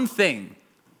there's one thing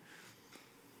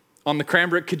on the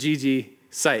Cranbrook Kijiji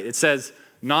site. It says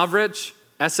Novritsch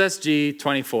SSG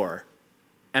 24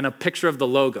 and a picture of the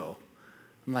logo.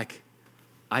 I'm like,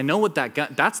 I know what that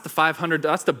gun, that's the 500,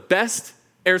 that's the best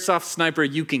airsoft sniper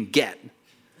you can get.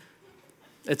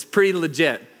 It's pretty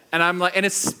legit. And I'm like, and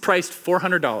it's priced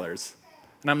 $400.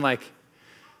 And I'm like,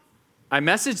 I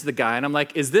messaged the guy, and I'm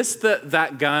like, is this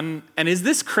that gun? And is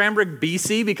this Cranbrook,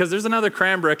 BC? Because there's another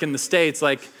Cranbrook in the States.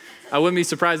 I wouldn't be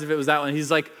surprised if it was that one. He's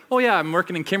like, oh yeah, I'm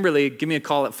working in Kimberley. Give me a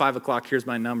call at 5 o'clock. Here's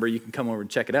my number. You can come over and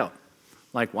check it out.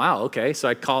 Like, wow, okay. So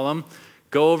I call him,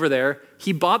 go over there.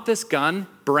 He bought this gun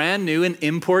brand new and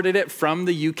imported it from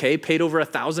the UK, paid over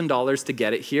 $1,000 to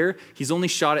get it here. He's only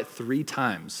shot it 3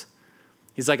 times.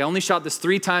 He's like, I only shot this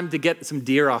 3 times to get some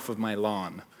deer off of my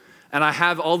lawn. And I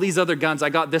have all these other guns. I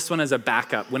got this one as a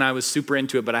backup when I was super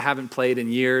into it, but I haven't played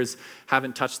in years,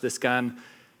 haven't touched this gun.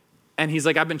 And he's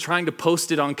like, I've been trying to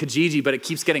post it on Kijiji, but it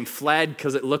keeps getting flagged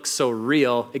because it looks so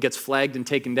real. It gets flagged and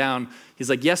taken down. He's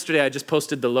like, yesterday I just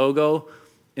posted the logo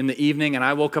in the evening, and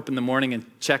I woke up in the morning and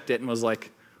checked it and was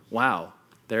like, wow,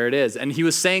 there it is. And he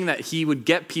was saying that he would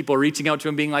get people reaching out to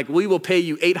him being like, we will pay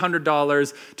you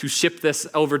 $800 to ship this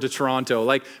over to Toronto.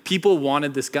 Like, people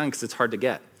wanted this gun because it's hard to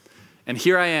get. And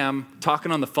here I am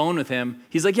talking on the phone with him.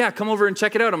 He's like, yeah, come over and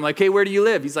check it out. I'm like, hey, where do you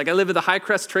live? He's like, I live at the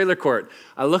Highcrest Trailer Court.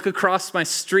 I look across my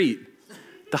street,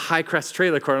 the Highcrest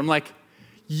Trailer Court. I'm like,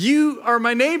 you are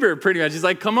my neighbor, pretty much. He's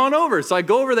like, come on over. So I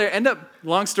go over there, end up,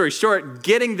 long story short,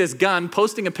 getting this gun,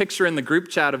 posting a picture in the group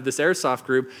chat of this airsoft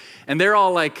group, and they're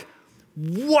all like,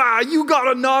 wow, you got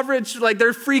a Novritsch. Like,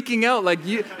 they're freaking out. Like,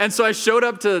 you. And so I showed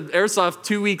up to airsoft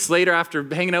 2 weeks later after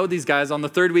hanging out with these guys. On the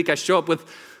 3rd week, I show up with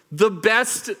the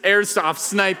best airsoft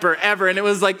sniper ever. And it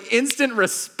was like instant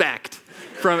respect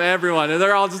from everyone. And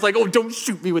they're all just like, oh, don't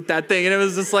shoot me with that thing. And it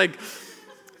was just like,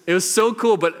 it was so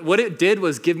cool. But what it did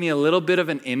was give me a little bit of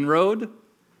an inroad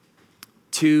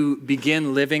to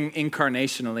begin living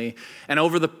incarnationally. And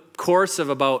over the course of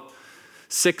about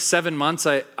 6-7 months,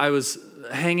 I was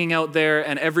hanging out there,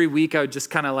 and every week I would just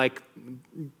kind of like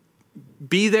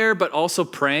be there, but also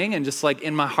praying, and just like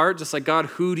in my heart, just like, God,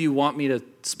 who do you want me to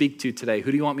speak to today?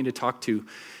 Who do you want me to talk to?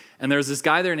 And there was this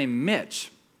guy there named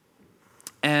Mitch,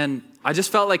 and I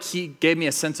just felt like he gave me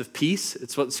a sense of peace.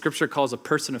 It's what Scripture calls a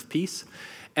person of peace.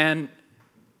 And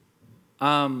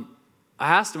I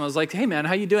asked him, I was like, hey man,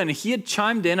 how you doing? And he had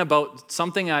chimed in about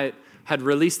something I had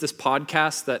released, this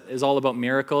podcast that is all about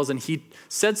miracles, and he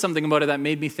said something about it that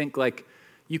made me think, like,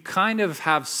 you kind of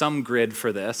have some grid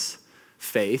for this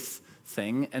faith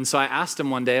thing. And so I asked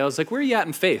him one day, I was like, where are you at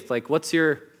in faith? Like, what's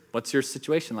your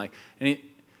situation like? And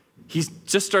he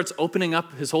just starts opening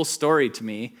up his whole story to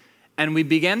me. And we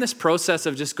began this process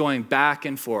of just going back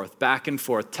and forth,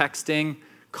 texting,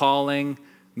 calling,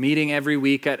 meeting every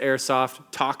week at Airsoft,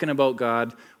 talking about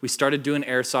God. We started doing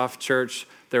Airsoft Church.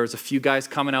 There was a few guys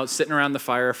coming out, sitting around the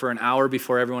fire for an hour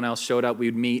before everyone else showed up.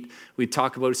 We'd meet, we'd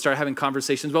talk about, we'd start having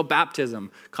conversations about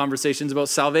baptism, conversations about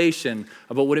salvation,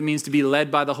 about what it means to be led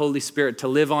by the Holy Spirit, to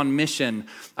live on mission.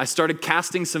 I started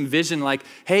casting some vision like,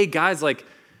 hey guys, like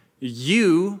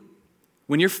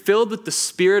when you're filled with the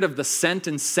spirit of the sent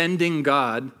and sending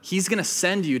God, he's going to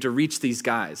send you to reach these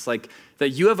guys. Like, that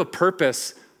you have a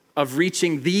purpose of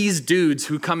reaching these dudes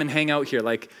who come and hang out here.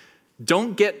 Like,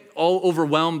 don't get all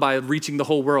overwhelmed by reaching the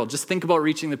whole world. Just think about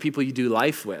reaching the people you do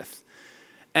life with.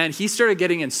 And he started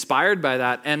getting inspired by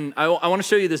that. And I want to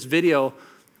show you this video.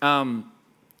 I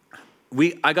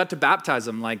got to baptize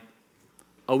him like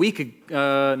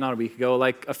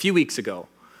like a few weeks ago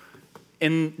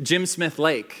in Jim Smith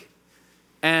Lake.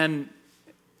 And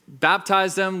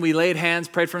baptized him, we laid hands,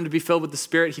 prayed for him to be filled with the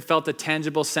Spirit. He felt a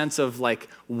tangible sense of like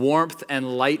warmth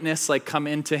and lightness like come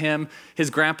into him. His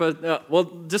grandpa, well,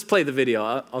 just play the video.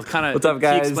 I'll kind of, what's up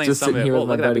guys, just sitting here with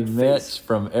my buddy Mitch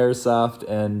from Airsoft,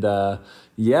 and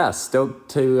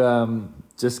stoked to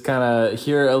just kind of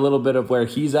hear a little bit of where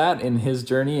he's at in his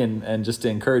journey, and just to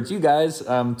encourage you guys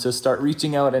to start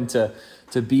reaching out and to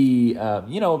be,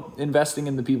 investing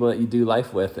in the people that you do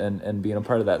life with and being a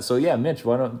part of that. So yeah, Mitch,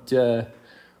 why don't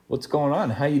what's going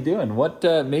on? How you doing? What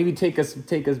maybe take us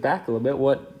back a little bit.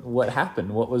 What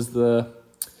happened? What was the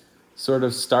sort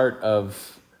of start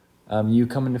of you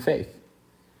coming to faith?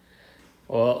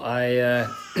 Well, I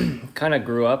kind of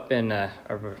grew up in a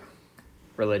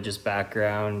religious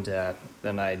background.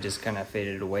 Then I just kind of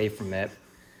faded away from it.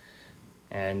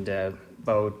 And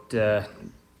about a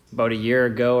year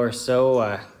ago or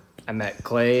so, I met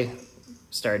Clay.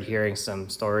 Started hearing some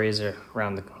stories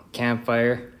around the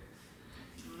campfire.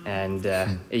 And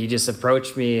he just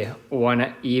approached me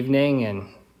one evening and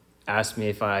asked me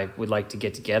if I would like to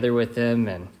get together with him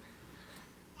and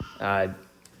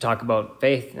talk about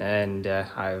faith. And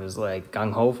I was like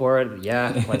gung-ho for it.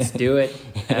 Yeah, let's do it.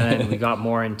 And then we got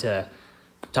more into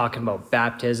talking about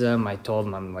baptism. I told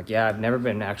him, I'm like, yeah, I've never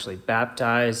been actually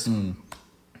baptized.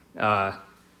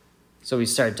 So we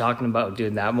started talking about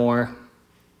doing that more.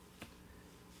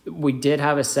 We did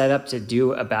have a setup to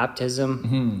do a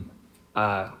baptism.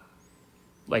 When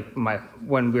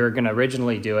we were going to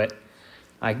originally do it,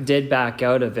 I did back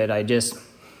out of it.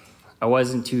 I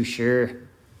wasn't too sure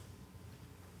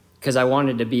because I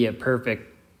wanted to be a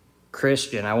perfect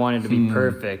Christian. I wanted to be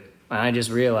perfect. And I just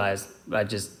realized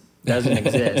doesn't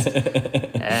exist.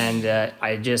 And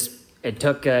it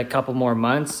took a couple more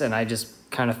months, and I just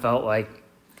kind of felt like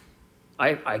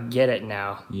I get it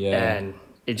now. Yeah. And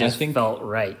it just felt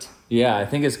right. Yeah, I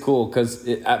think it's cool because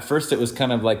at first it was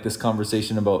kind of like this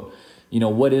conversation about,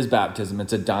 what is baptism?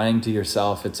 It's a dying to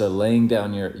yourself. It's a laying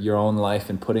down your own life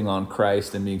and putting on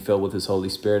Christ and being filled with his Holy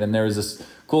Spirit. And there was this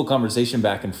cool conversation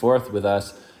back and forth with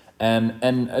us.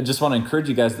 And I just want to encourage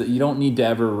you guys that you don't need to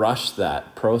ever rush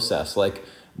that process. Like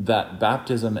that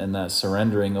baptism and that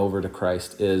surrendering over to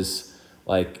Christ is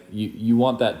like, you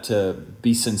want that to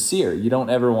be sincere. You don't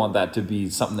ever want that to be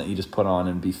something that you just put on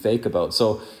and be fake about.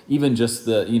 So even just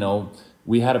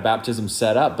we had a baptism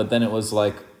set up, but then it was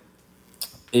like,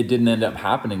 it didn't end up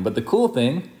happening. But the cool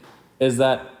thing is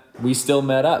that we still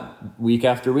met up week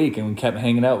after week, and we kept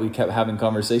hanging out. We kept having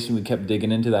conversation. We kept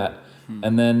digging into that.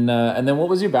 And then what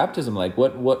was your baptism like?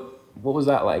 What was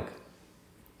that like?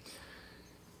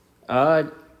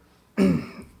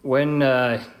 When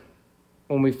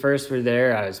we first were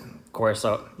there, I was, of course,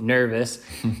 nervous,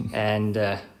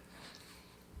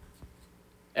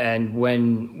 and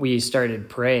when we started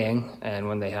praying, and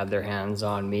when they had their hands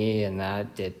on me, and I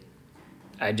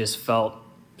just felt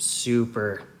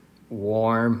super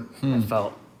warm. I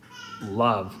felt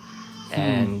love,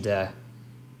 and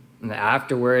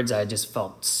afterwards, I just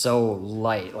felt so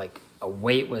light, like a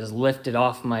weight was lifted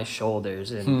off my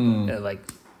shoulders, and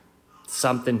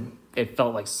it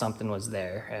felt like something was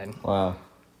there. And wow,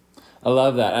 I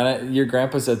love that. And your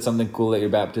grandpa said something cool at your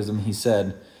baptism. He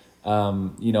said,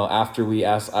 after I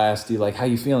asked you like, how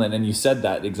you feeling? And you said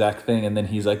that exact thing. And then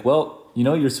he's like, well,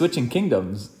 you're switching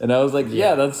kingdoms. And I was like,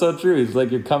 yeah, that's so true. It's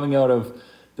like you're coming out of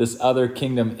this other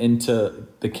kingdom into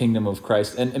the kingdom of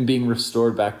Christ and being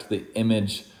restored back to the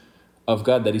image of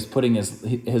God, that he's putting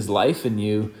his life in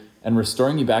you and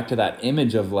restoring you back to that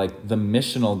image of like the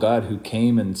missional God who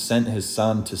came and sent his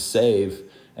son to save,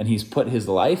 and he's put his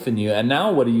life in you. And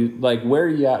now what are you like, where are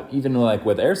you at even like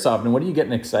with Airsoft, and what are you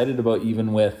getting excited about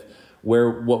even with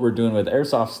what we're doing with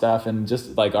Airsoft stuff, and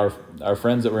just like our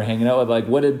friends that we're hanging out with? Like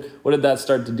what did that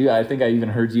start to do? I think I even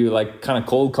heard you like kind of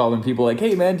cold calling people like,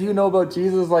 hey man, do you know about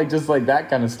Jesus? Like just like that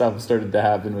kind of stuff started to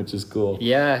happen, which is cool.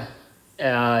 Yeah.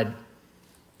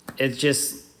 It's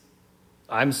just,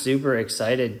 I'm super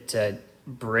excited to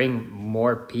bring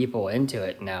more people into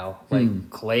it now. Like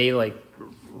Clay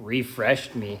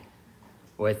refreshed me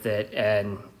with it,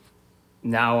 and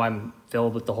now I'm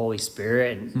filled with the Holy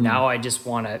Spirit, and now I just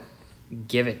want to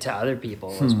give it to other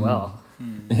people as well.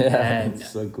 Yeah,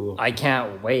 it's so cool. I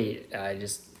can't wait.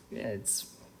 It's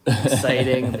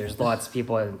exciting. There's lots of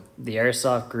people in the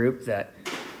Airsoft group that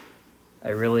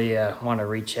I really want to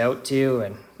reach out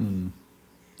to and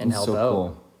help out.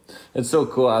 Cool. It's so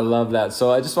cool. I love that.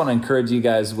 So I just want to encourage you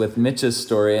guys with Mitch's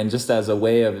story, and just as a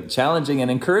way of challenging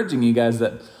and encouraging you guys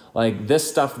that like this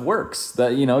stuff works,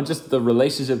 that, just the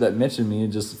relationship that Mitch and me,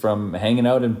 just from hanging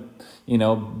out and,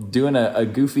 doing a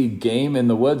goofy game in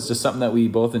the woods, just something that we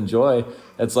both enjoy.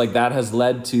 It's like that has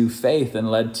led to faith and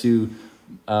led to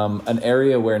an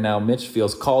area where now Mitch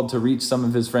feels called to reach some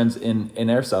of his friends in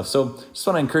Airsoft. So just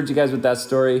want to encourage you guys with that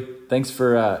story. Thanks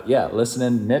for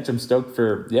listening, Mitch. I'm stoked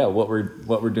for what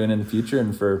we're doing in the future,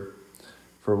 and for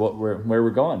where we're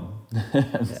going.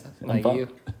 Like you.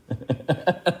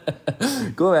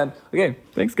 Cool, man. Okay,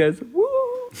 thanks guys. Woo!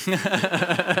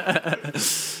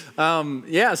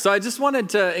 So I just wanted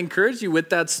to encourage you with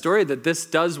that story that this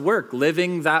does work.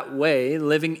 Living that way,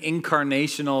 living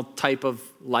incarnational type of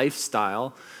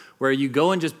lifestyle, where you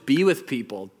go and just be with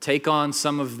people, take on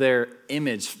some of their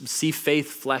image, see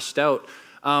faith fleshed out.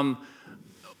 Love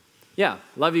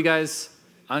you guys.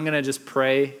 I'm going to just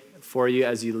pray for you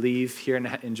as you leave here and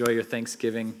enjoy your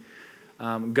Thanksgiving.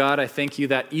 God, I thank you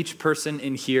that each person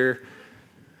in here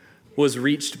was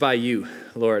reached by you,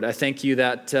 Lord. I thank you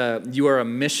that you are a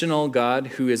missional God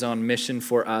who is on mission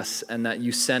for us, and that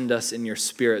you send us in your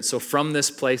Spirit. So from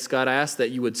this place, God, I ask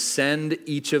that you would send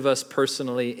each of us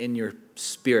personally in your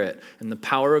Spirit, and the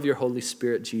power of your Holy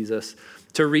Spirit, Jesus,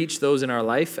 to reach those in our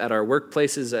life, at our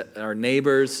workplaces, at our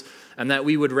neighbors, and that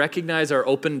we would recognize our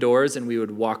open doors and we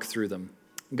would walk through them.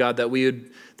 God, that we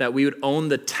would own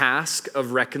the task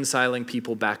of reconciling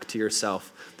people back to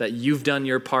yourself, that you've done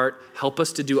your part. Help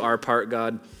us to do our part,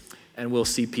 God, and we'll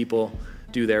see people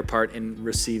do their part in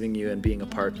receiving you and being a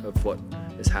part of what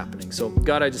is happening. So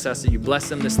God, I just ask that you bless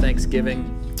them this Thanksgiving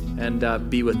and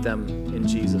be with them in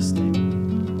Jesus' name.